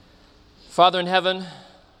Father in heaven,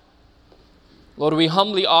 Lord, we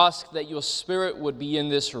humbly ask that your Spirit would be in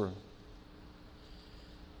this room.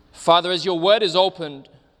 Father, as your word is opened,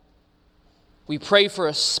 we pray for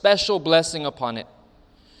a special blessing upon it.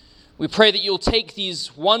 We pray that you'll take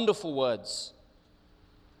these wonderful words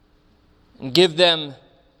and give them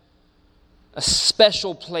a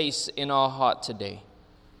special place in our heart today.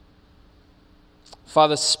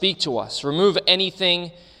 Father, speak to us. Remove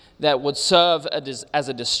anything that would serve as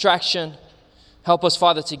a distraction. Help us,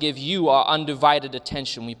 Father, to give you our undivided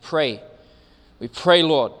attention. We pray,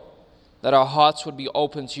 Lord, that our hearts would be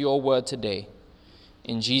open to your word today.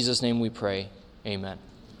 In Jesus' name we pray. Amen.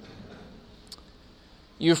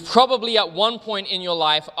 You've probably at one point in your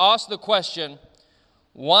life asked the question,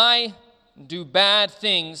 why do bad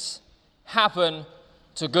things happen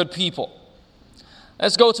to good people?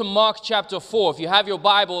 Let's go to Mark chapter 4. If you have your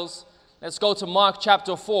Bibles, let's go to Mark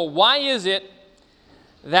chapter 4. Why is it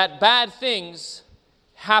that bad things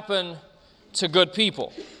happen to good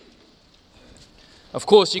people? Of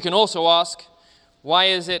course, you can also ask, why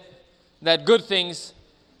is it that good things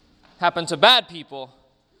happen to bad people?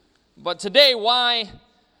 But today, why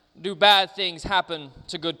do bad things happen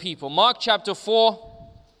to good people? Mark chapter 4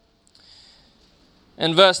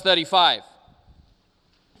 and verse 35.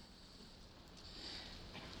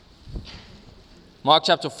 Mark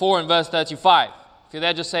chapter 4 and verse 35. If you're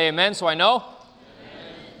there, just say amen so I know.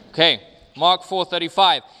 Amen. Okay, Mark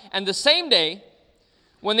 4:35. And the same day,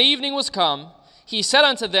 when the evening was come, he said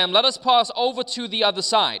unto them, let us pass over to the other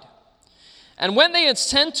side. And when they had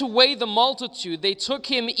sent away the multitude, they took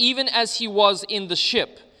him even as he was in the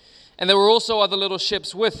ship. And there were also other little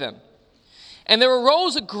ships with them. And there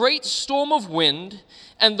arose a great storm of wind,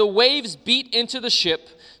 and the waves beat into the ship,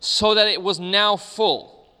 so that it was now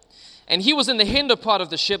full. And he was in the hinder part of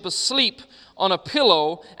the ship, asleep on a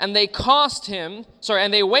pillow, and they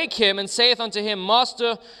wake him, and saith unto him,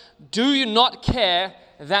 Master, do you not care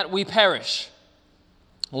that we perish?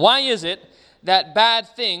 Why is it that bad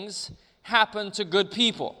things happen to good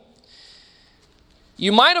people?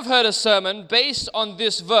 You might have heard a sermon based on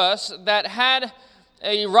this verse that had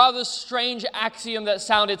a rather strange axiom that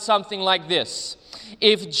sounded something like this.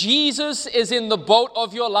 If Jesus is in the boat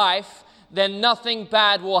of your life, then nothing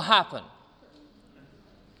bad will happen.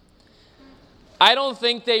 I don't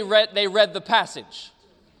think they read the passage.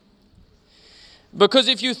 Because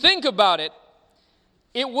if you think about it,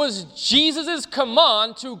 it was Jesus'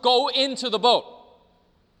 command to go into the boat.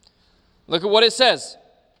 Look at what it says.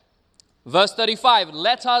 Verse 35,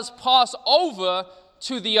 let us pass over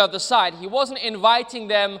to the other side. He wasn't inviting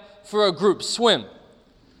them for a group swim.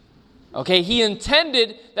 Okay, he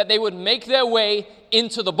intended that they would make their way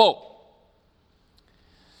into the boat.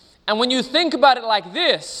 And when you think about it like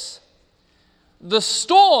this, the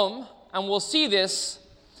storm, and we'll see this,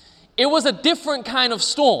 it was a different kind of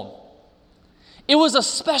storm. It was a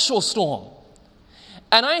special storm.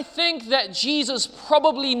 And I think that Jesus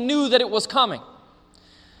probably knew that it was coming.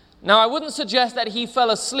 Now, I wouldn't suggest that he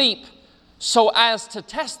fell asleep so as to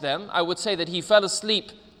test them. I would say that he fell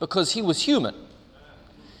asleep because he was human.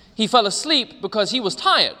 He fell asleep because he was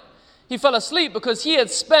tired. He fell asleep because he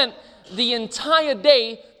had spent the entire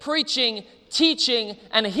day preaching, teaching,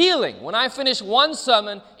 and healing. When I finish one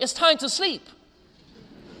sermon, it's time to sleep.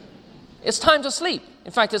 It's time to sleep.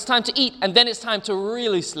 In fact, it's time to eat, and then it's time to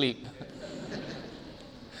really sleep.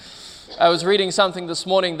 I was reading something this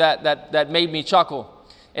morning that made me chuckle.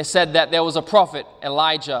 It said that there was a prophet,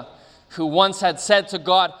 Elijah, who once had said to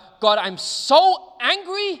God, God, I'm so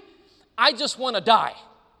angry, I just want to die.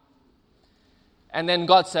 And then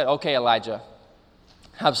God said, okay, Elijah,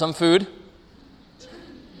 have some food,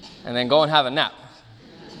 and then go and have a nap.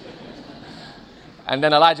 And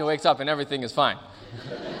then Elijah wakes up and everything is fine.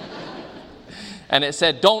 And it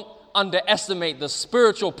said, don't underestimate the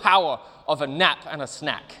spiritual power of a nap and a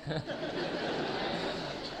snack.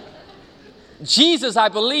 Jesus, I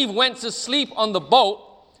believe, went to sleep on the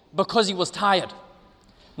boat because he was tired,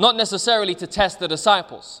 not necessarily to test the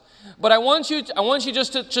disciples. But I want you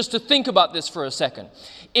just to think about this for a second.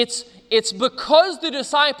 It's because the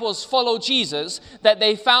disciples followed Jesus that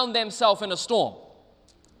they found themselves in a storm.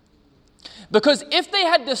 Because if they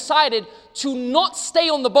had decided to not stay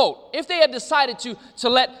on the boat, if they had decided to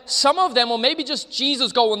let some of them, or maybe just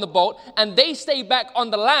Jesus, go on the boat, and they stay back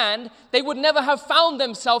on the land, they would never have found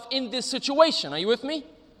themselves in this situation. Are you with me?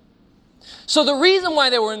 So the reason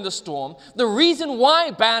why they were in the storm, the reason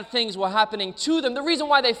why bad things were happening to them, the reason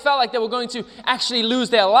why they felt like they were going to actually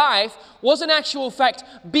lose their life was in actual fact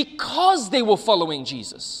because they were following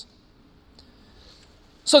Jesus.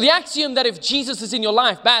 So the axiom that if Jesus is in your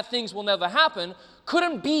life, bad things will never happen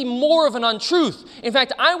couldn't be more of an untruth. In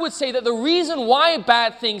fact, I would say that the reason why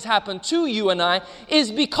bad things happen to you and I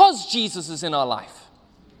is because Jesus is in our life.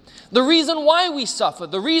 The reason why we suffer,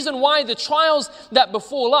 the reason why the trials that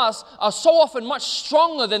befall us are so often much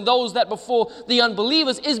stronger than those that befall the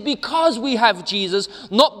unbelievers is because we have Jesus,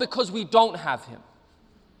 not because we don't have him.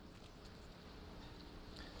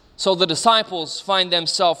 So the disciples find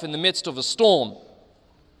themselves in the midst of a storm.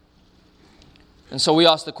 And so we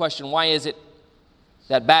ask the question, why is it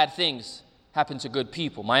that bad things happen to good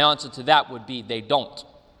people? My answer to that would be they don't.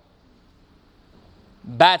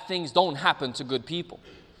 Bad things don't happen to good people.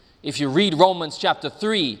 If you read Romans chapter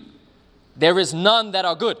 3, there is none that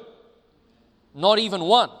are good. Not even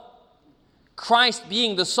one. Christ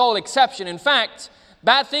being the sole exception. In fact,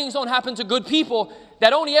 bad things don't happen to good people.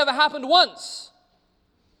 That only ever happened once.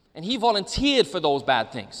 And he volunteered for those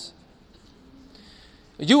bad things.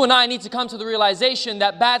 You and I need to come to the realization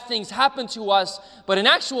that bad things happen to us, but in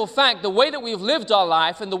actual fact, the way that we've lived our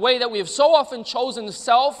life and the way that we have so often chosen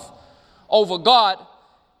self over God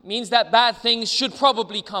means that bad things should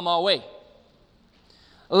probably come our way.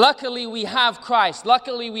 Luckily, we have Christ.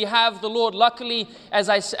 Luckily, we have the Lord. Luckily, as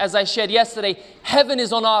I shared yesterday, heaven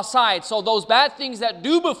is on our side. So those bad things that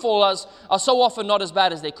do befall us are so often not as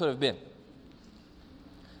bad as they could have been.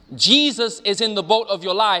 Jesus is in the boat of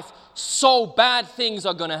your life, so bad things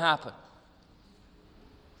are going to happen.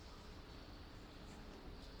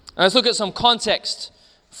 Now let's look at some context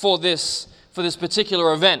for this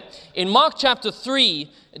particular event. In Mark chapter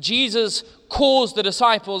 3, Jesus calls the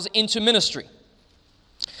disciples into ministry.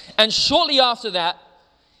 And shortly after that,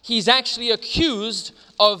 he's actually accused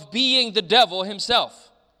of being the devil himself.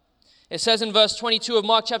 It says in verse 22 of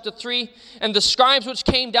Mark chapter 3, and the scribes which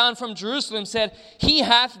came down from Jerusalem said, he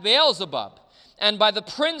hath Beelzebub, and by the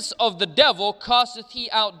prince of the devil casteth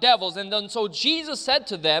he out devils. And then so Jesus said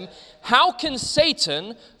to them, how can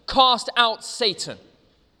Satan cast out Satan?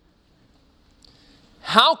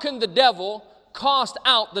 How can the devil cast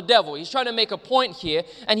out the devil? He's trying to make a point here.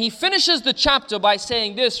 And he finishes the chapter by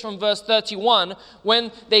saying this from verse 31.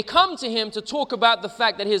 When they come to him to talk about the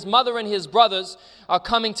fact that his mother and his brothers are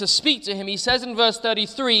coming to speak to him, he says in verse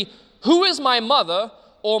 33, who is my mother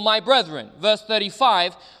or my brethren? Verse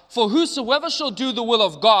 35, for whosoever shall do the will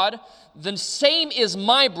of God, the same is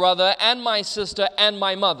my brother and my sister and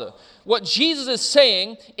my mother. What Jesus is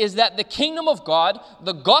saying is that the kingdom of God,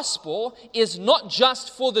 the gospel, is not just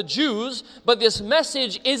for the Jews, but this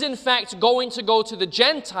message is in fact going to go to the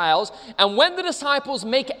Gentiles. And when the disciples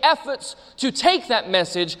make efforts to take that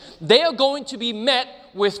message, they are going to be met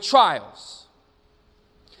with trials.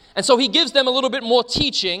 And so he gives them a little bit more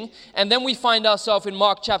teaching, and then we find ourselves in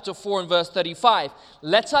Mark chapter 4 and verse 35.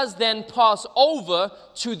 Let us then pass over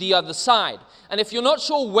to the other side. And if you're not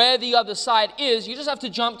sure where the other side is, you just have to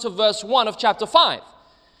jump to verse 1 of chapter 5.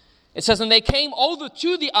 It says, and they came over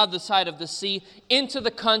to the other side of the sea into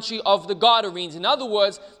the country of the Gadarenes. In other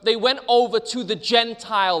words, they went over to the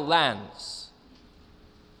Gentile lands.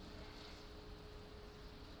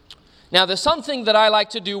 Now, there's something that I like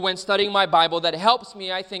to do when studying my Bible that helps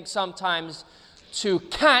me, I think, sometimes to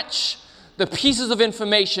catch the pieces of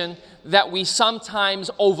information that we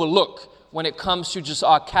sometimes overlook when it comes to just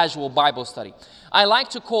our casual Bible study. I like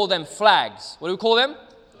to call them flags. What do we call them?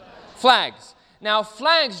 Flags. Now,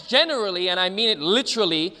 flags generally, and I mean it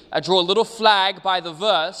literally, I draw a little flag by the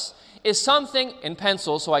verse, is something, in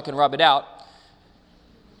pencil so I can rub it out,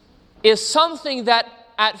 is something that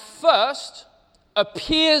at first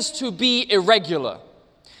appears to be irregular.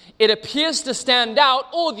 It appears to stand out,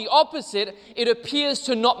 or the opposite, it appears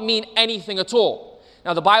to not mean anything at all.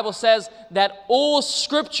 Now, the Bible says that all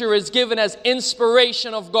Scripture is given as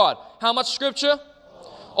inspiration of God. How much Scripture?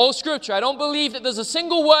 All Scripture. I don't believe that there's a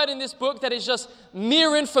single word in this book that is just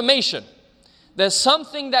mere information. There's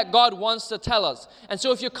something that God wants to tell us. And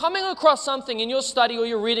so if you're coming across something in your study or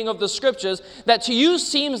your reading of the Scriptures that to you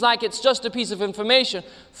seems like it's just a piece of information,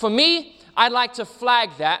 for me, I'd like to flag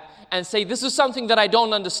that and say, this is something that I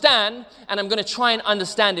don't understand, and I'm going to try and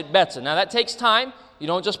understand it better. Now, that takes time. You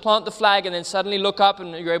don't just plant the flag and then suddenly look up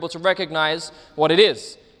and you're able to recognize what it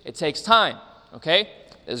is. It takes time, okay?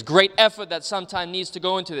 There's great effort that sometimes needs to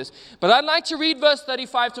go into this. But I'd like to read verse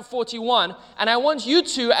 35 to 41, and I want you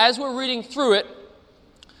to, as we're reading through it,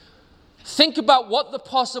 think about what the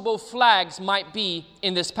possible flags might be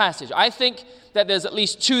in this passage. I think that there's at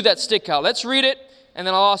least two that stick out. Let's read it, and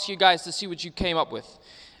then I'll ask you guys to see what you came up with.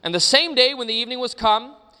 And the same day when the evening was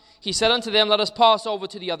come, he said unto them, let us pass over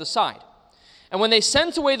to the other side. And when they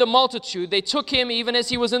sent away the multitude, they took him even as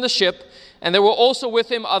he was in the ship, and there were also with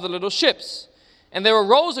him other little ships. And there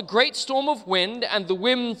arose a great storm of wind, and the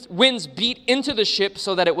winds beat into the ship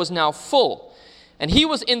so that it was now full. And he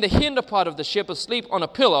was in the hinder part of the ship, asleep on a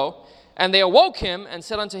pillow. And they awoke him and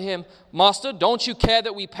said unto him, Master, don't you care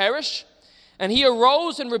that we perish? And he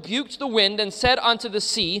arose and rebuked the wind and said unto the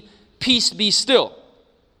sea, Peace, be still.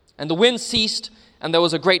 And the wind ceased, and there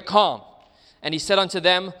was a great calm. And he said unto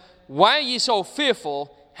them, Why are ye so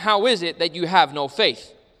fearful? How is it that you have no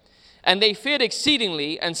faith? And they feared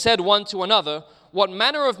exceedingly, and said one to another, What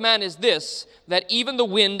manner of man is this, that even the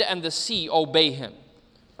wind and the sea obey him?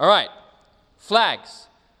 All right, flags.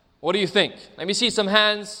 What do you think? Let me see some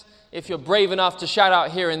hands if you're brave enough to shout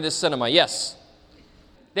out here in this cinema. Yes.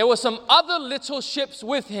 There were some other little ships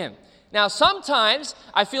with him. Now, sometimes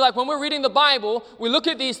I feel like when we're reading the Bible, we look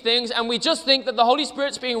at these things and we just think that the Holy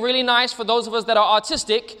Spirit's being really nice for those of us that are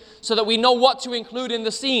artistic so that we know what to include in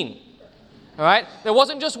the scene. All right? There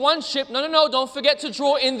wasn't just one ship. No. Don't forget to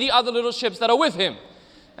draw in the other little ships that are with him.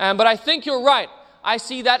 But I think you're right. I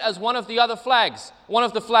see that as one of the other flags. One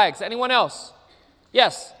of the flags. Anyone else?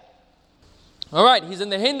 Yes. All right. He's in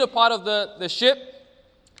the hinder part of the ship.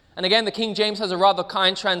 And again, the King James has a rather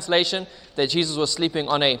kind translation that Jesus was sleeping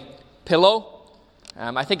on a pillow.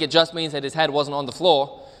 I think it just means that his head wasn't on the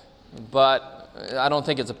floor, but I don't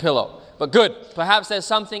think it's a pillow. But good. Perhaps there's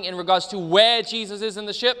something in regards to where Jesus is in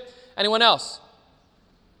the ship. Anyone else?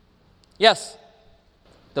 Yes.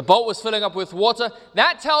 The boat was filling up with water.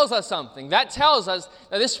 That tells us something. That tells us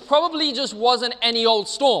that this probably just wasn't any old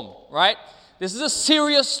storm, right? This is a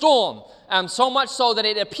serious storm. So much so that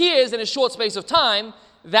it appears in a short space of time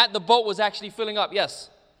that the boat was actually filling up. Yes.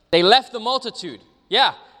 They left the multitude.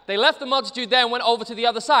 Yeah. They left the multitude there and went over to the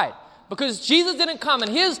other side. Because Jesus didn't come.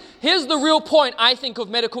 And here's the real point, I think, of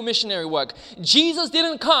medical missionary work. Jesus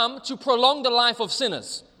didn't come to prolong the life of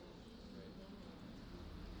sinners.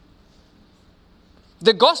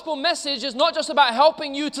 The gospel message is not just about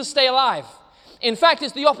helping you to stay alive. In fact,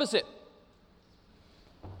 it's the opposite.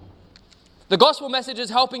 The gospel message is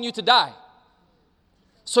helping you to die,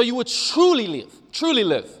 so you would truly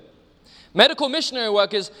live. Medical missionary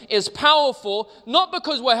work is powerful, not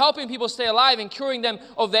because we're helping people stay alive and curing them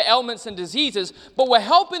of their ailments and diseases, but we're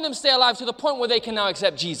helping them stay alive to the point where they can now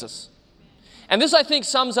accept Jesus. And this, I think,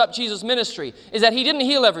 sums up Jesus' ministry, is that he didn't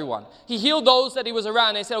heal everyone. He healed those that he was around,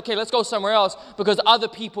 and he said, okay, let's go somewhere else because other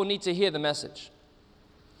people need to hear the message.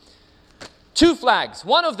 2 flags.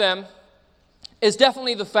 One of them is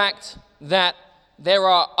definitely the fact that there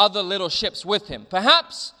are other little ships with him.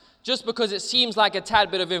 Perhaps just because it seems like a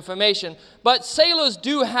tad bit of information, but sailors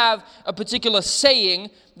do have a particular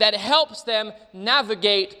saying that helps them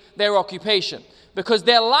navigate their occupation, because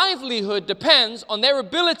their livelihood depends on their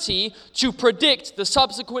ability to predict the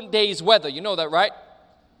subsequent day's weather. You know that, right?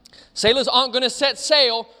 Sailors aren't going to set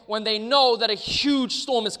sail when they know that a huge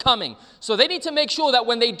storm is coming. So they need to make sure that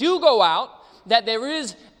when they do go out, that there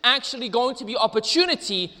is actually going to be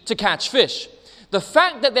opportunity to catch fish. The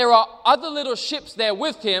fact that there are other little ships there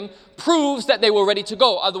with him proves that they were ready to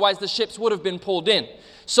go. Otherwise, the ships would have been pulled in.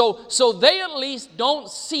 So they at least don't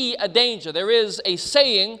see a danger. There is a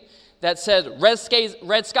saying that says,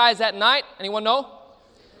 red skies at night. Anyone know?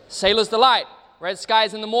 Sailors delight. Red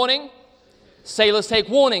skies in the morning. Sailors take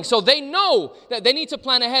warning. So they know that they need to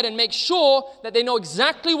plan ahead and make sure that they know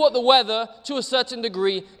exactly what the weather, to a certain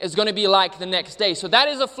degree, is going to be like the next day. So that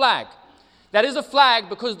is a flag. That is a flag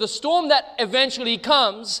because the storm that eventually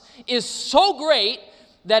comes is so great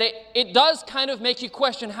that it does kind of make you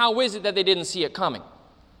question how is it that they didn't see it coming.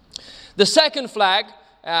 The second flag,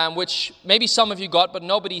 which maybe some of you got but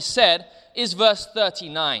nobody said, is verse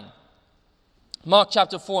 39. Mark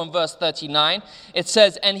chapter 4 and verse 39. It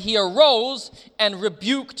says, and he arose and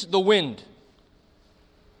rebuked the wind.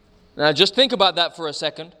 Now just think about that for a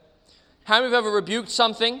second. How many have ever rebuked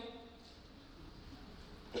something?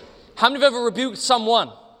 How many have ever rebuked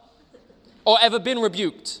someone? Or ever been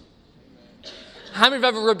rebuked? How many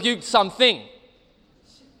have ever rebuked something?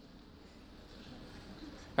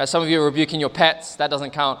 Right, some of you are rebuking your pets. That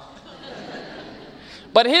doesn't count.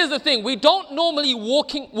 But here's the thing. We don't normally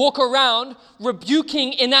walk around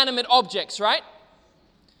rebuking inanimate objects, right?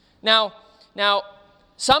 Now,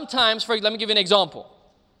 sometimes, let me give you an example.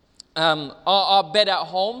 Our bed at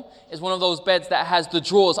home is one of those beds that has the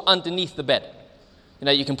drawers underneath the bed. You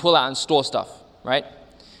know, you can pull out and store stuff, right?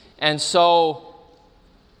 And so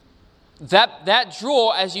that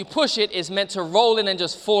drawer, as you push it, is meant to roll in and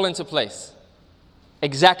just fall into place.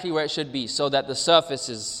 Exactly where it should be, so that the surface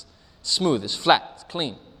is smooth, is flat, it's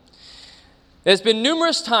clean. There's been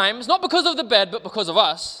numerous times, not because of the bed, but because of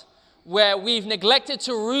us, where we've neglected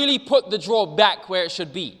to really put the drawer back where it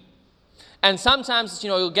should be. And sometimes,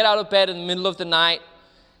 you'll get out of bed in the middle of the night,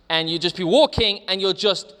 and you just be walking, and you'll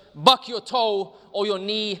just buck your toe or your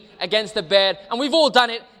knee against the bed. And we've all done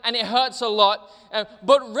it, and it hurts a lot.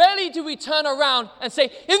 But rarely do we turn around and say,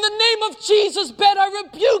 in the name of Jesus, bed, I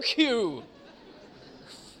rebuke you.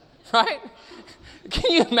 Right?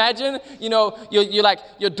 Can you imagine, you're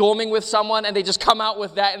dorming with someone and they just come out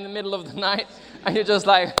with that in the middle of the night, and you're just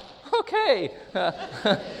like, okay,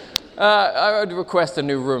 I would request a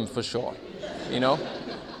new room for sure,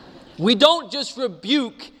 We don't just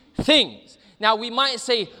rebuke things. Now, we might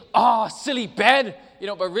say, oh, silly bed,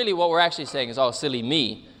 but really what we're actually saying is, oh, silly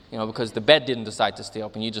me, because the bed didn't decide to stay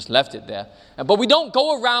up and you just left it there. But we don't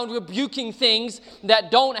go around rebuking things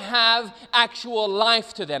that don't have actual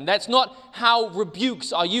life to them. That's not how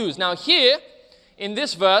rebukes are used. Now, here in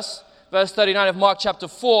this verse 39 of Mark chapter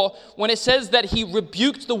 4, when it says that he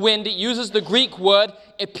rebuked the wind, it uses the Greek word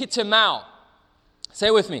epitomao. Say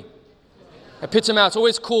it with me. Epitomao. It's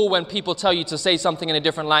always cool when people tell you to say something in a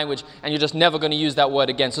different language and you're just never going to use that word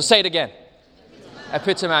again. So say it again.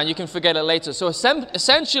 Epitomao. You can forget it later. So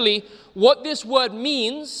essentially, what this word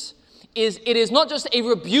means is it is not just a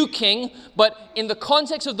rebuking, but in the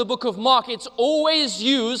context of the book of Mark, it's always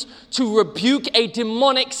used to rebuke a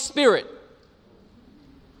demonic spirit.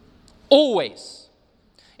 Always.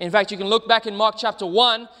 In fact, you can look back in Mark chapter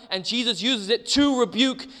 1, and Jesus uses it to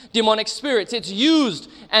rebuke demonic spirits. It's used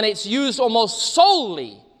almost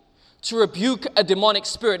solely to rebuke a demonic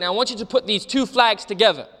spirit. Now, I want you to put these two flags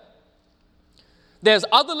together. There's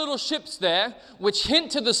other little ships there which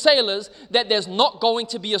hint to the sailors that there's not going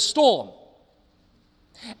to be a storm.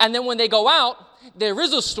 And then when they go out, there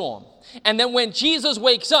is a storm. And then when Jesus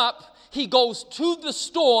wakes up, he goes to the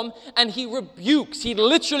storm and he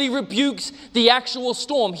literally rebukes the actual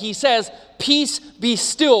storm. He says, peace be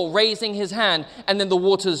still, raising his hand, and then the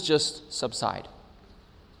waters just subside.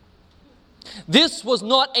 This was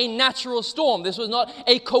not a natural storm. This was not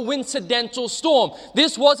a coincidental storm.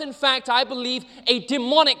 This was, in fact, I believe, a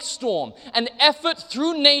demonic storm, an effort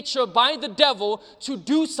through nature by the devil to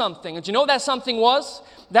do something. And do you know what that something was?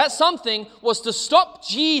 That something was to stop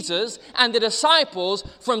Jesus and the disciples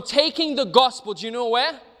from taking the gospel, do you know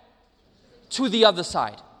where? To the other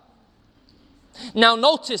side. Now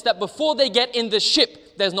notice that before they get in the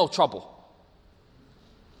ship, there's no trouble.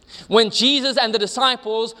 When Jesus and the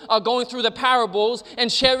disciples are going through the parables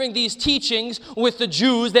and sharing these teachings with the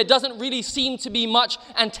Jews, there doesn't really seem to be much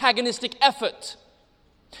antagonistic effort.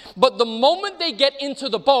 But the moment they get into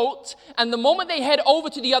the boat and the moment they head over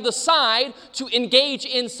to the other side to engage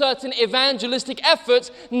in certain evangelistic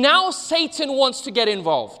efforts, now Satan wants to get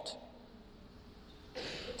involved.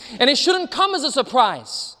 And it shouldn't come as a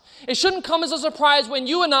surprise. It shouldn't come as a surprise when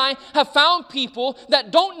you and I have found people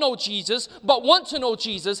that don't know Jesus but want to know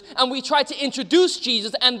Jesus, and we try to introduce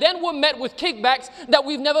Jesus, and then we're met with kickbacks that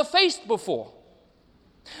we've never faced before.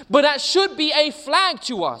 But that should be a flag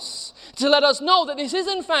to us to let us know that this is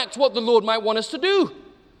in fact what the Lord might want us to do.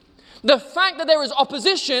 The fact that there is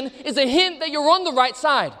opposition is a hint that you're on the right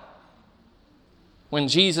side. When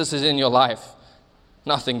Jesus is in your life,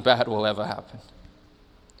 nothing bad will ever happen.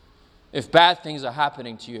 If bad things are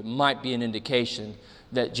happening to you, it might be an indication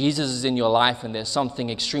that Jesus is in your life and there's something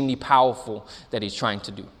extremely powerful that he's trying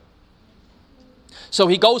to do. So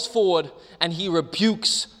he goes forward and he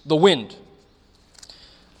rebukes the wind.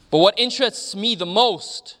 But what interests me the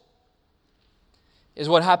most is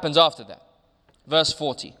what happens after that. Verse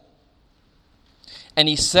 40. And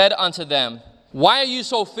he said unto them, why are you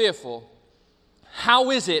so fearful?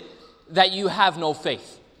 How is it that you have no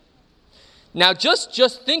faith? Now,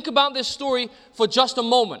 just think about this story for just a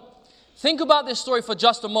moment. Think about this story for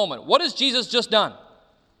just a moment. What has Jesus just done?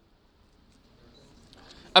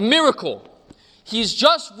 A miracle. He's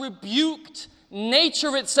just rebuked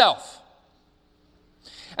nature itself.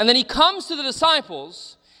 And then he comes to the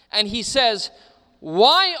disciples and he says,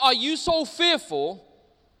 why are you so fearful?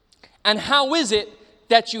 And how is it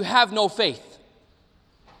that you have no faith?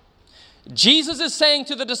 Jesus is saying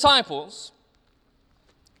to the disciples,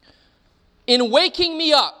 in waking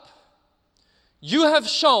me up, you have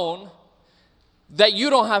shown that you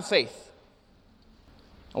don't have faith.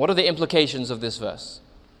 And what are the implications of this verse?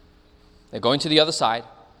 They're going to the other side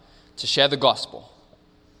to share the gospel.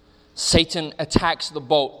 Satan attacks the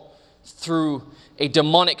boat through a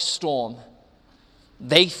demonic storm.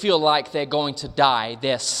 They feel like they're going to die.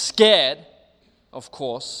 They're scared, of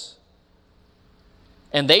course.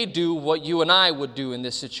 And they do what you and I would do in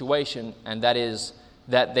this situation, and that is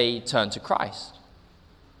that they turn to Christ.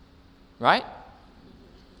 Right?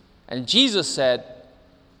 And Jesus said,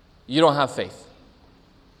 you don't have faith.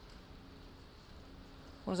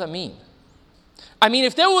 What does that mean? I mean,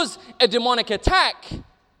 if there was a demonic attack,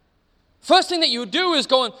 First thing that you would do is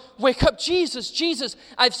go and wake up, Jesus, Jesus,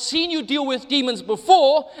 I've seen you deal with demons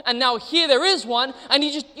before, and now here there is one, and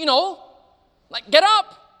you just, get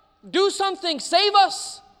up, do something, save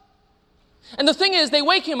us. And the thing is, they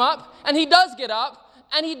wake him up, and he does get up,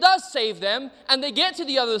 and he does save them, and they get to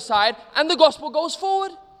the other side, and the gospel goes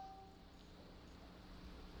forward.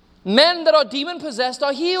 Men that are demon-possessed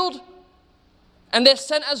are healed, and they're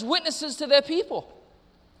sent as witnesses to their people.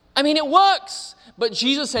 I mean, it works. But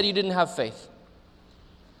Jesus said you didn't have faith.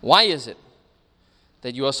 Why is it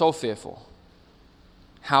that you are so fearful?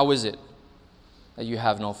 How is it that you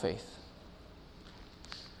have no faith?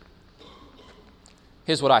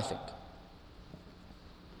 Here's what I think.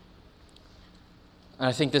 And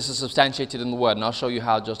I think this is substantiated in the Word, and I'll show you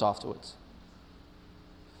how just afterwards.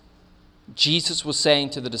 Jesus was saying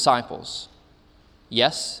to the disciples,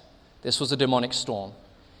 yes, this was a demonic storm.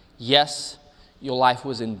 Yes, your life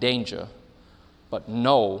was in danger. But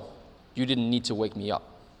no, you didn't need to wake me up.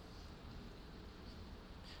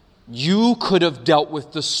 You could have dealt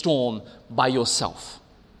with the storm by yourself.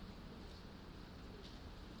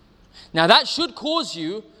 Now that should cause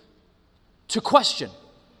you to question.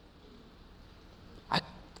 I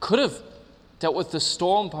could have dealt with the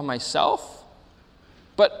storm by myself,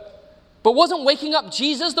 but wasn't waking up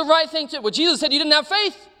Jesus the right thing to do? Well, Jesus said you didn't have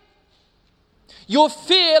faith. Your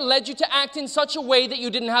fear led you to act in such a way that you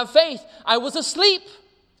didn't have faith. I was asleep.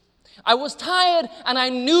 I was tired, and I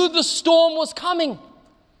knew the storm was coming.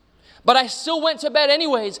 But I still went to bed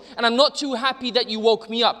anyways, and I'm not too happy that you woke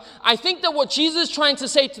me up. I think that what Jesus is trying to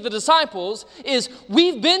say to the disciples is,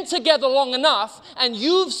 we've been together long enough, and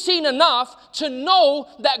you've seen enough to know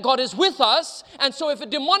that God is with us. And so if a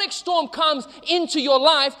demonic storm comes into your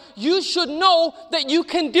life, you should know that you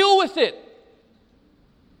can deal with it.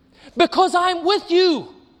 Because I'm with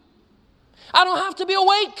you. I don't have to be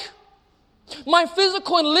awake. My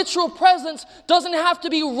physical and literal presence doesn't have to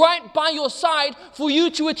be right by your side for you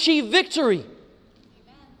to achieve victory.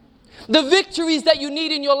 The victories that you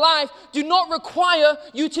need in your life do not require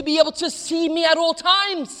you to be able to see me at all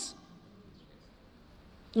times.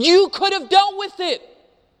 You could have dealt with it.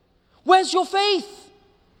 Where's your faith?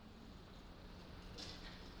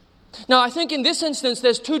 Now, I think in this instance,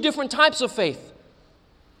 there's two different types of faith.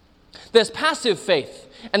 There's passive faith,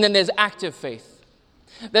 and then there's active faith.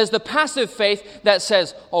 There's the passive faith that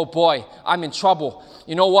says, oh boy, I'm in trouble.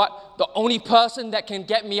 You know what? The only person that can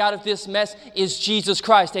get me out of this mess is Jesus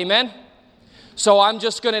Christ. Amen? So I'm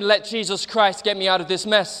just going to let Jesus Christ get me out of this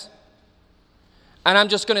mess. And I'm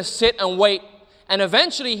just going to sit and wait. And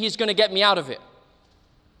eventually, he's going to get me out of it.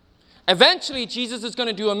 Eventually, Jesus is going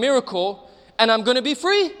to do a miracle, and I'm going to be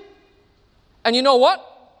free. And you know what?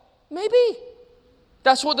 Maybe.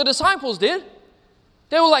 That's what the disciples did.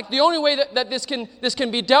 They were like, the only way that this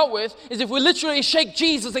can be dealt with is if we literally shake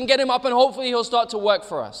Jesus and get him up, and hopefully he'll start to work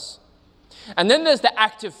for us. And then there's the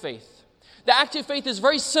active faith. The active faith is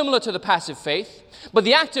very similar to the passive faith, but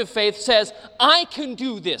the active faith says, I can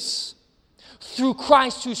do this through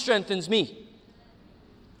Christ who strengthens me.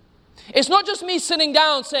 It's not just me sitting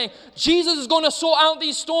down saying, Jesus is going to sort out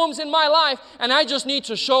these storms in my life, and I just need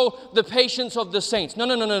to show the patience of the saints.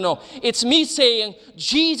 No. It's me saying,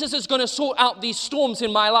 Jesus is going to sort out these storms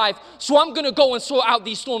in my life, so I'm going to go and sort out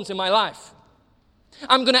these storms in my life.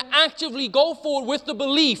 I'm going to actively go forward with the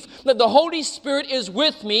belief that the Holy Spirit is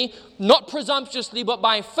with me, not presumptuously, but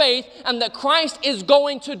by faith, and that Christ is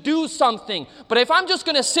going to do something. But if I'm just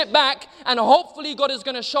going to sit back and hopefully God is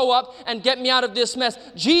going to show up and get me out of this mess,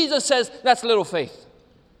 Jesus says that's little faith.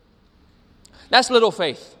 That's little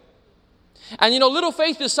faith. And little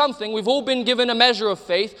faith is something. We've all been given a measure of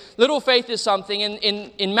faith. Little faith is something.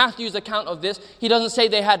 In Matthew's account of this, he doesn't say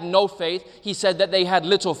they had no faith. He said that they had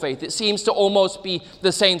little faith. It seems to almost be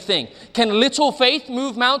the same thing. Can little faith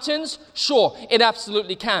move mountains? Sure, it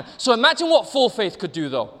absolutely can. So imagine what full faith could do,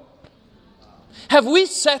 though. Have we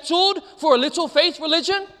settled for a little faith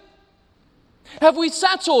religion? Have we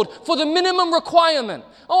settled for the minimum requirement?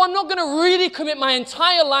 Oh, I'm not going to really commit my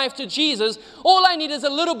entire life to Jesus. All I need is a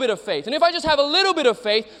little bit of faith. And if I just have a little bit of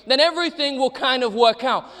faith, then everything will kind of work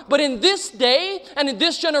out. But in this day and in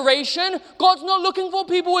this generation, God's not looking for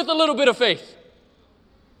people with a little bit of faith.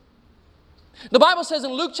 The Bible says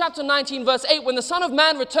in Luke chapter 19, verse 8, when the Son of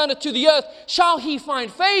Man returneth to the earth, shall he find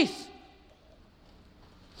faith?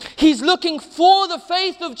 He's looking for the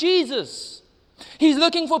faith of Jesus. He's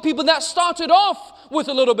looking for people that started off with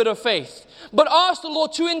a little bit of faith, but asked the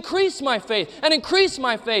Lord to increase my faith and increase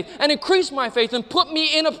my faith and increase my faith and put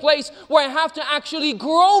me in a place where I have to actually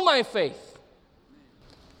grow my faith.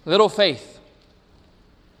 Little faith.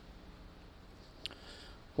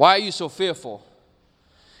 Why are you so fearful?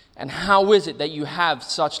 And how is it that you have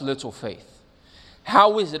such little faith?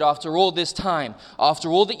 How is it after all this time, after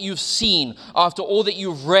all that you've seen, after all that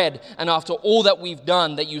you've read, and after all that we've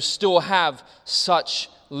done, that you still have such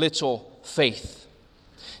little faith?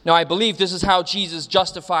 Now, I believe this is how Jesus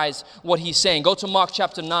justifies what he's saying. Go to Mark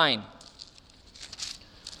chapter 9.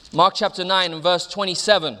 Mark chapter 9 and verse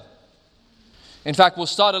 27. In fact, we'll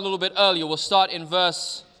start a little bit earlier. We'll start in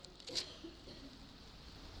verse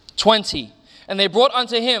 20. And they brought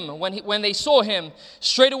unto him, when they saw him,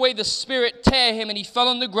 straightway the spirit tear him, and he fell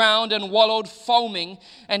on the ground and wallowed foaming.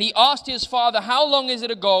 And he asked his father, How long is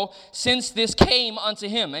it ago since this came unto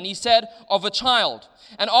him? And he said, Of a child.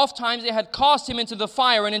 And oft times they had cast him into the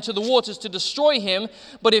fire and into the waters to destroy him.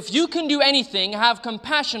 But if you can do anything, have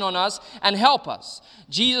compassion on us and help us.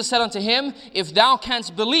 Jesus said unto him, If thou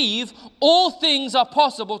canst believe, all things are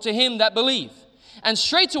possible to him that believe. And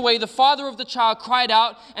straightway the father of the child cried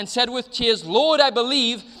out and said with tears, Lord, I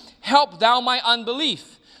believe, help thou my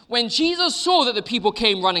unbelief. When Jesus saw that the people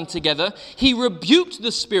came running together, he rebuked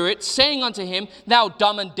the spirit, saying unto him, Thou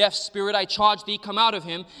dumb and deaf spirit, I charge thee, come out of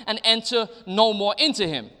him, and enter no more into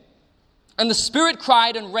him. And the spirit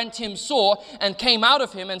cried and rent him sore, and came out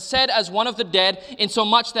of him, and said as one of the dead,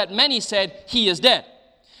 insomuch that many said, He is dead.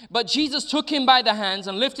 But Jesus took him by the hands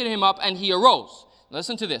and lifted him up, and he arose.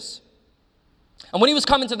 Listen to this. And when he was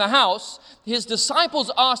come into the house, his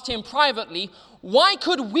disciples asked him privately, Why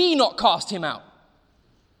could we not cast him out?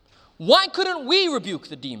 Why couldn't we rebuke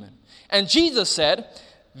the demon? And Jesus said,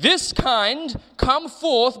 This kind come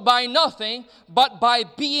forth by nothing but by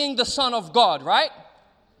being the Son of God, right?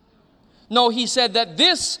 No, he said that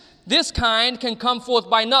this kind can come forth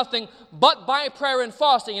by nothing but by prayer and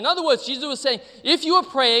fasting. In other words, Jesus was saying, if you were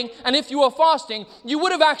praying and if you were fasting, you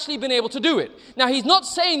would have actually been able to do it. Now, he's not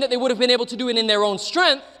saying that they would have been able to do it in their own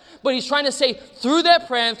strength, but he's trying to say through their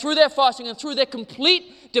prayer and through their fasting and through their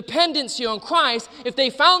complete dependency on Christ, if they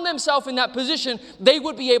found themselves in that position, they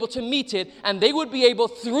would be able to meet it, and they would be able,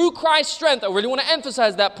 through Christ's strength, I really want to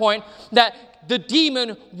emphasize that point, that the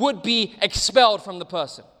demon would be expelled from the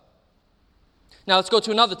person. Now let's go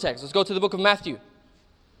to another text. Let's go to the book of Matthew,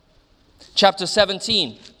 chapter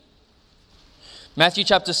 17. Matthew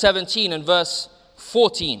chapter 17 and verse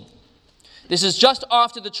 14. This is just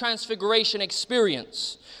after the transfiguration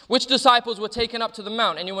experience. Which disciples were taken up to the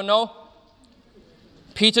mount? Anyone know?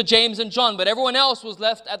 Peter, James, and John. But everyone else was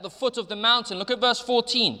left at the foot of the mountain. Look at verse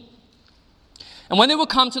 14. And when they were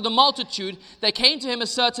come to the multitude, there came to him a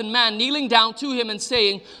certain man, kneeling down to him and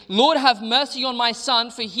saying, Lord, have mercy on my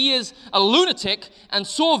son, for he is a lunatic and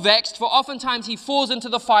sore vexed, for oftentimes he falls into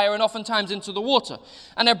the fire and oftentimes into the water.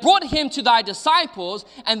 And I brought him to thy disciples,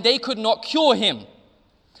 and they could not cure him.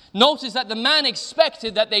 Notice that the man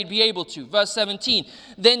expected that they'd be able to. Verse 17.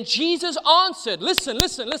 Then Jesus answered,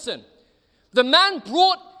 listen. The man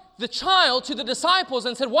brought the child to the disciples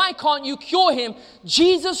and said, why can't you cure him?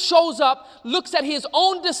 Jesus shows up, looks at his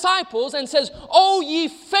own disciples and says, oh, ye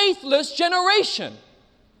faithless generation.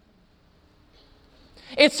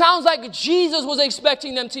 It sounds like Jesus was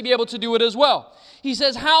expecting them to be able to do it as well. He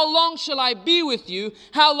says, how long shall I be with you?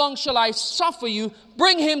 How long shall I suffer you?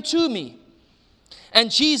 Bring him to me.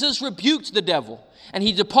 And Jesus rebuked the devil, and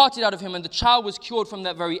he departed out of him, and the child was cured from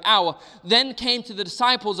that very hour. Then came the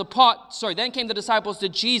disciples to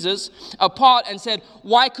Jesus apart and said,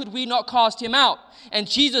 why could we not cast him out? And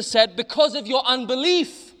Jesus said, because of your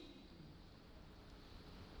unbelief.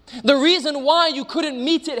 The reason why you couldn't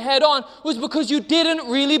meet it head on was because you didn't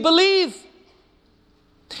really believe.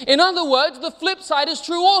 In other words, the flip side is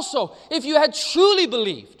true also. If you had truly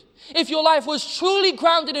believed, if your life was truly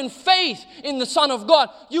grounded in faith in the Son of God,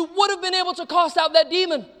 you would have been able to cast out that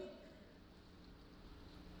demon.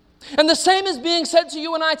 And the same is being said to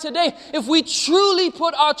you and I today. If we truly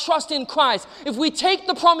put our trust in Christ, if we take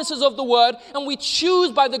the promises of the Word and we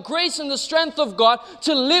choose by the grace and the strength of God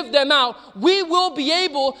to live them out, we will be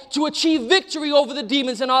able to achieve victory over the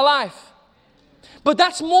demons in our life. But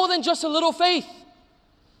that's more than just a little faith.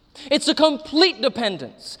 It's a complete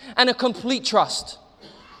dependence and a complete trust.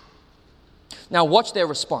 Now watch their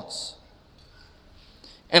response.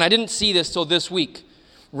 And I didn't see this till this week.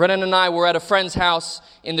 Renan and I were at a friend's house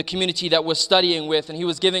in the community that we're studying with, and he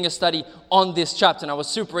was giving a study on this chapter. And I was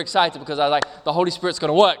super excited because I was like, the Holy Spirit's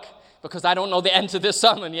going to work, because I don't know the end to this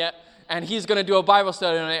sermon yet. And he's going to do a Bible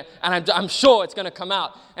study on it, and I'm sure it's going to come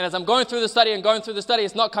out. And as I'm going through the study,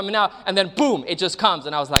 it's not coming out. And then boom, it just comes.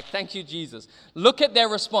 And I was like, thank you, Jesus. Look at their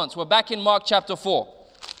response. We're back in Mark chapter 4.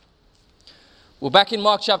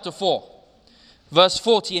 Verse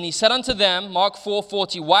 40, and he said unto them, Mark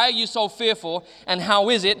 4:40, why are you so fearful, and how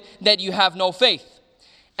is it that you have no faith?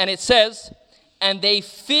 And it says, and they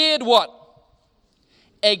feared what?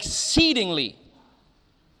 exceedingly,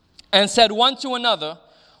 and said one to another,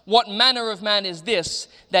 what manner of man is this,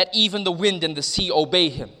 that even the wind and the sea obey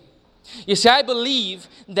him? You see, I believe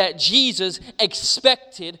that Jesus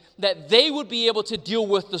expected that they would be able to deal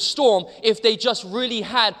with the storm if they just really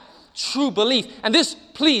had true belief. And this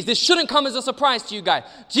shouldn't come as a surprise to you guys.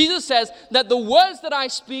 Jesus says that the words that I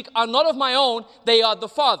speak are not of my own, they are the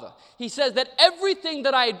Father. He says that everything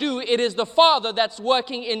that I do, it is the Father that's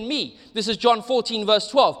working in me. This is John 14, verse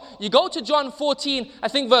 12. You go to John 14, I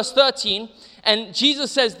think verse 13, and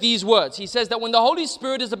Jesus says these words. He says that when the Holy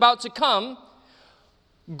Spirit is about to come,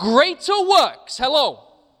 greater works,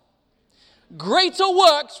 greater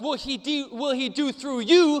works will he do through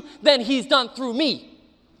you than he's done through me.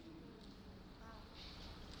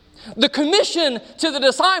 The commission to the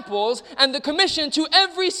disciples and the commission to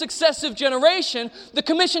every successive generation, the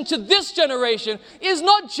commission to this generation is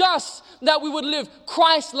not just that we would live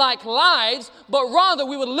Christ-like lives, but rather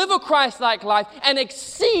we would live a Christ-like life and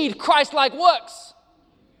exceed Christ-like works.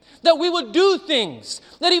 That we would do things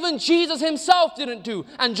that even Jesus himself didn't do.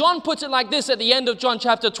 And John puts it like this at the end of John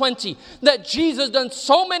chapter 20, that Jesus done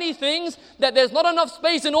so many things that there's not enough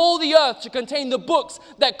space in all the earth to contain the books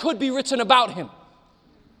that could be written about him.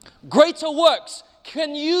 Greater works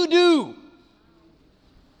can you do?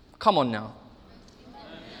 Come on now.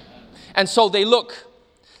 And so they look,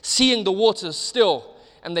 seeing the waters still,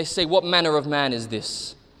 and they say, what manner of man is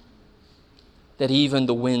this, that even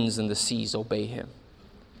the winds and the seas obey him?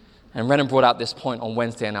 And Renan brought out this point on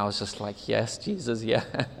Wednesday, and I was just like, yes, Jesus,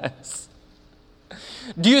 yes.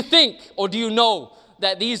 Do you think, or do you know,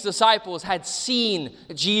 that these disciples had seen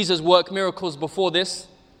Jesus work miracles before this?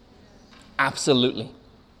 Absolutely.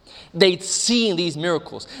 They'd seen these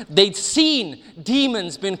miracles. They'd seen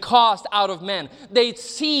demons been cast out of men. They'd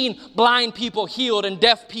seen blind people healed and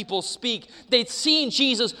deaf people speak. They'd seen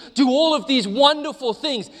Jesus do all of these wonderful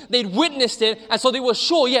things. They'd witnessed it, and so they were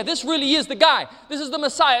sure, yeah, this really is the guy. This is the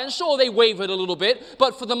Messiah. And sure, they wavered a little bit,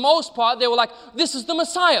 but for the most part, they were like, this is the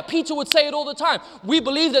Messiah. Peter would say it all the time. We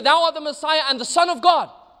believe that thou art the Messiah and the Son of God.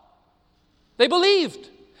 They believed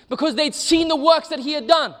because they'd seen the works that he had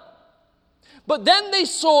done. But then they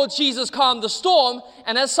saw Jesus calm the storm,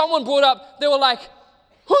 and as someone brought up, they were like,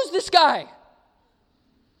 who's this guy?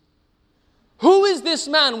 Who is this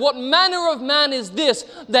man? What manner of man is this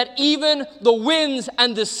that even the winds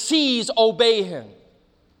and the seas obey him?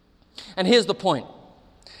 And here's the point.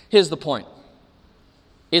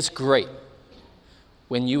 It's great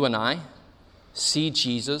when you and I see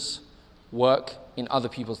Jesus work in other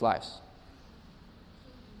people's lives.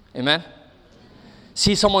 Amen?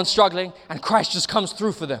 See someone struggling and Christ just comes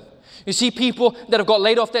through for them. You see people that have got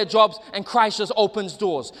laid off their jobs and Christ just opens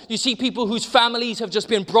doors. You see people whose families have just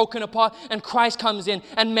been broken apart and Christ comes in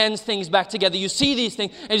and mends things back together. You see these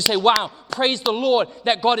things and you say, wow, praise the Lord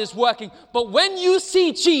that God is working. But when you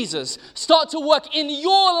see Jesus start to work in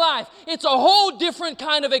your life, it's a whole different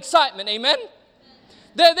kind of excitement. Amen?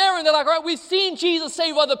 They're there and they're like, all right, we've seen Jesus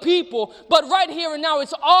save other people, but right here and now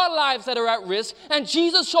it's our lives that are at risk. And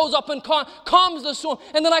Jesus shows up and calms the storm.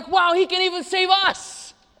 And they're like, wow, he can even save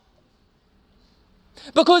us.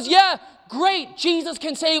 Because yeah, great, Jesus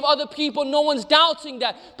can save other people. No one's doubting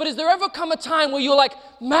that. But has there ever come a time where you're like,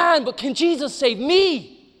 man, but can Jesus save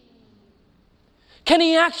me? Can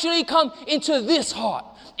he actually come into this heart,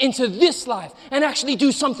 into this life, and actually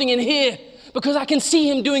do something in here? Because I can see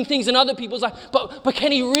him doing things in other people's life, but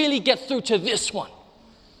can he really get through to this one?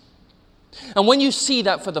 And when you see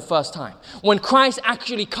that for the first time, when Christ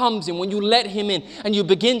actually comes in, when you let him in and you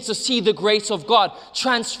begin to see the grace of God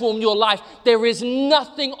transform your life, there is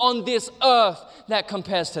nothing on this earth that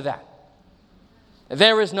compares to that.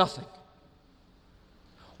 There is nothing.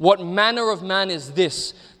 What manner of man is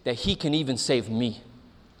this that he can even save me?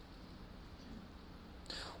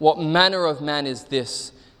 What manner of man is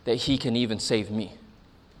this that he can even save me?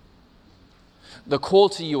 The call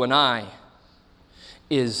to you and I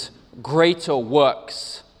is greater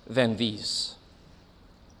works than these.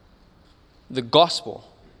 The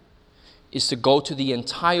gospel is to go to the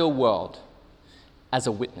entire world as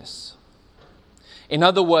a witness. In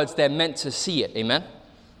other words, they're meant to see it. Amen?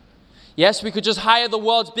 Yes, we could just hire the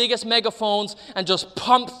world's biggest megaphones and just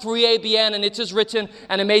pump 3ABN and It Is Written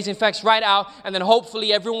and Amazing Facts right out, and then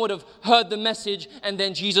hopefully everyone would have heard the message and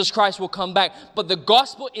then Jesus Christ will come back. But the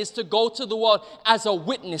gospel is to go to the world as a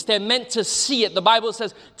witness. They're meant to see it. The Bible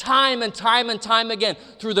says time and time and time again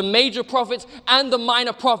through the major prophets and the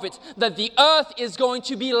minor prophets that the earth is going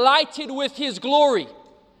to be lighted with his glory.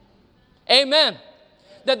 Amen.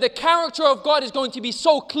 that the character of God is going to be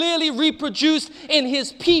so clearly reproduced in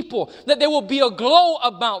His people, that there will be a glow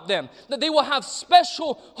about them, that they will have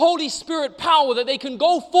special Holy Spirit power, that they can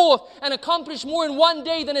go forth and accomplish more in one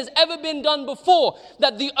day than has ever been done before,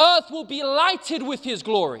 that the earth will be lighted with His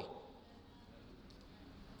glory.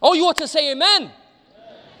 Oh, you ought to say amen.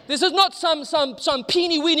 This is not some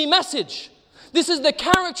peeny-weeny message. This is the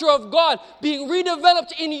character of God being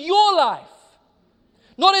redeveloped in your life.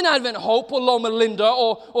 Not in Advent Hope or Loma Linda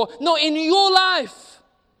no, in your life.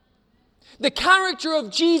 The character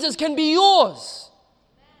of Jesus can be yours.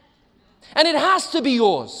 And it has to be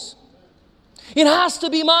yours. It has to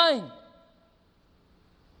be mine.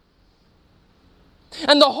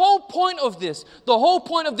 And the whole point of this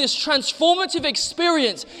transformative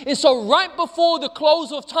experience is so right before the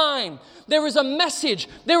close of time, there is a message,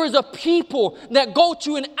 there is a people that go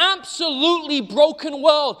to an absolutely broken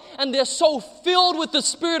world, and they're so filled with the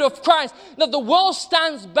Spirit of Christ that the world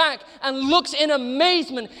stands back and looks in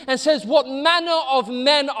amazement and says, what manner of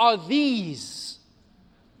men are these?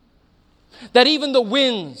 That even the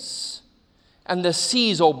winds and the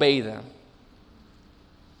seas obey them.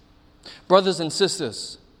 Brothers and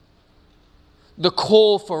sisters, the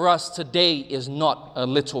call for us today is not a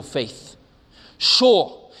little faith.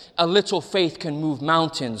 Sure, a little faith can move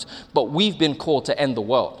mountains, but we've been called to end the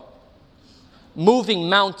world. Moving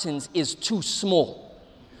mountains is too small.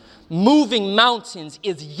 Moving mountains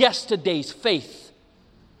is yesterday's faith.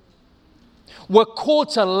 We're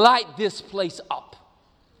called to light this place up,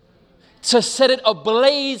 to set it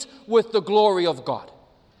ablaze with the glory of God.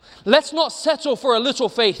 Let's not settle for a little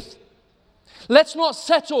faith. Let's not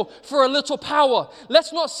settle for a little power.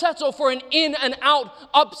 Let's not settle for an in and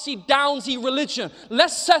out, upsy downsy religion.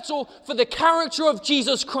 Let's settle for the character of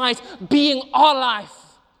Jesus Christ being our life,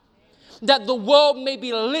 that the world may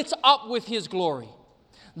be lit up with His glory.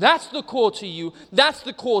 That's the call to you. That's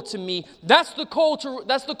the call to me. That's the call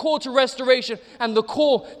to restoration and the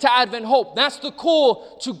call to Advent Hope. That's the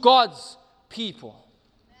call to God's people.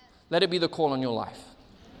 Let it be the call on your life.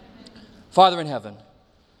 Father in heaven,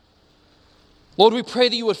 Lord, we pray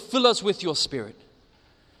that you would fill us with your Spirit.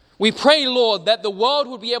 We pray, Lord, that the world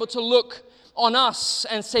would be able to look on us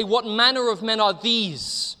and say, what manner of men are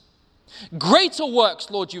these? Greater works,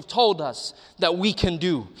 Lord, you've told us that we can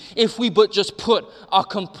do if we but just put our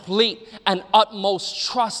complete and utmost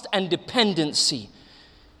trust and dependency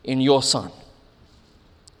in your Son.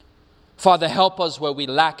 Father, help us where we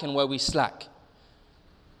lack and where we slack.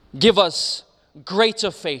 Give us greater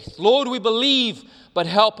faith. Lord, we believe, but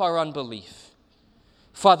help our unbelief.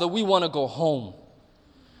 Father, we want to go home.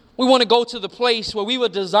 We want to go to the place where we were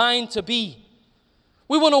designed to be.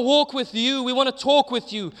 We want to walk with you. We want to talk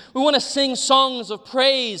with you. We want to sing songs of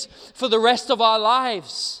praise for the rest of our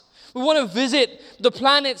lives. We want to visit the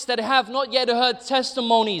planets that have not yet heard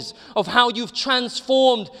testimonies of how you've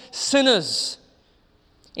transformed sinners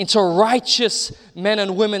into righteous men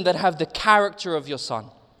and women that have the character of your Son.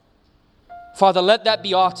 Father, let that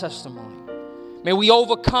be our testimony. May we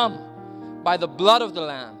overcome by the blood of the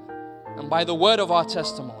Lamb and by the word of our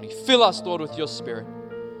testimony. Fill us, Lord, with your Spirit.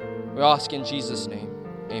 We ask in Jesus' name.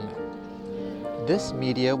 Amen. This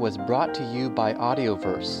media was brought to you by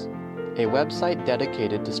Audioverse, a website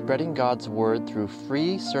dedicated to spreading God's Word through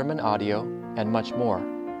free sermon audio and much more.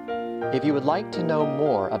 If you would like to know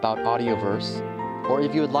more about Audioverse, or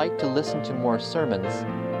if you would like to listen to more sermons,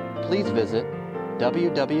 please visit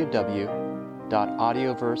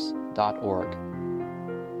www.audioverse.org.